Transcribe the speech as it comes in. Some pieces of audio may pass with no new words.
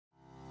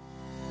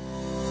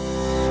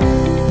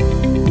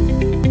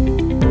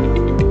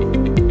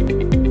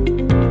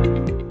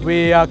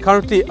We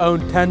currently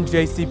own 10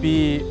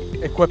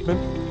 JCB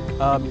equipment,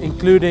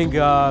 including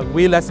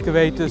wheel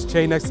excavators,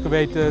 chain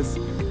excavators,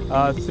 3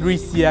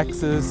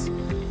 CXs,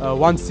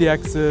 1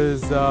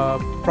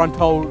 CXs, front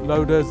hole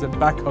loaders and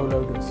back hole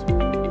loaders.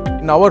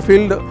 In our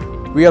field,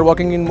 we are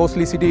working in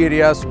mostly city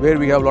areas where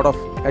we have a lot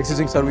of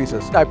existing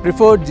services. I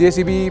prefer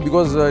JCB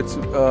because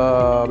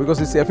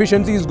its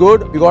efficiency is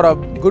good. We got a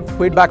good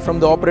feedback from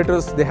the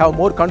operators. They have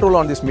more control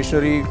on this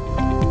machinery.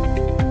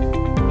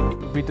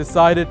 We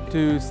decided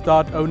to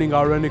start owning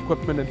our own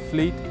equipment and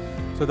fleet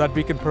so that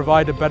we can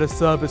provide a better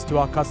service to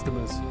our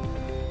customers.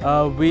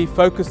 We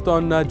focused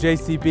on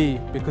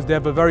JCB because they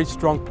have a very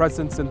strong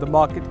presence in the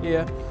market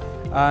here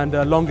and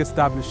a long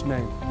established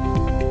name.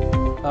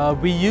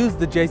 We use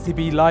the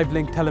JCB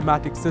LiveLink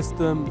telematics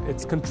system.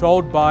 It's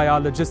controlled by our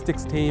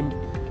logistics team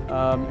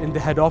in the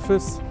head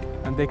office,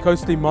 and they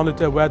closely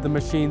monitor where the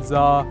machines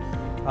are,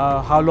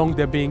 how long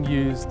they're being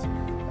used,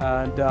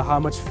 and how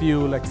much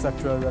fuel,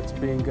 etc. that's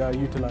being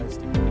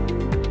utilized.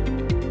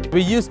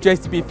 We use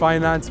JCB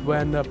Finance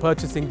when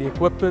purchasing the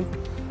equipment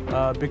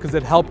because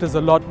it helped us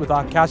a lot with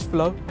our cash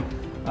flow.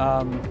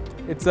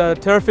 It's a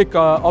terrific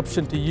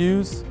option to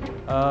use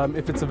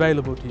if it's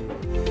available to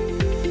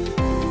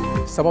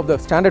you. Some of the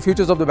standard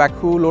features of the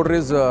backhoe loader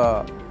is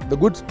the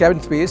good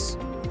cabin space,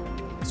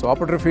 so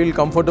operator feel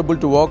comfortable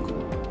to work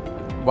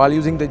while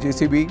using the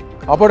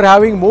JCB. Operator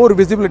having more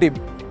visibility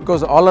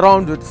because all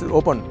around it's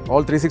open,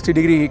 all 360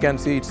 degree he can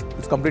see,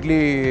 it's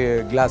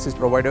completely glass is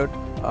provided,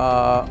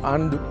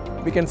 and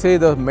we can say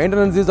the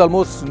maintenance is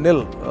almost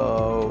nil.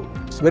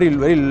 It's very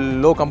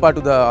low compared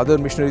to the other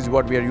machineries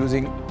what we are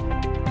using.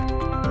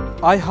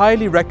 I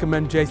highly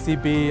recommend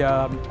JCB,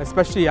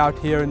 especially out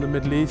here in the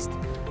Middle East.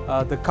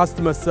 The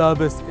customer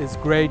service is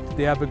great.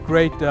 They have a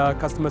great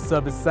customer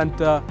service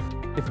center.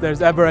 If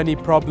there's ever any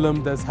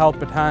problem, there's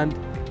help at hand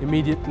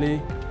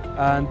immediately.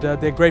 And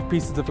they're great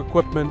pieces of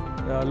equipment,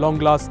 long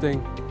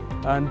lasting.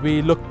 And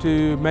we look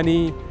to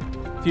many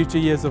future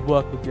years of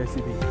work with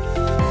JCB.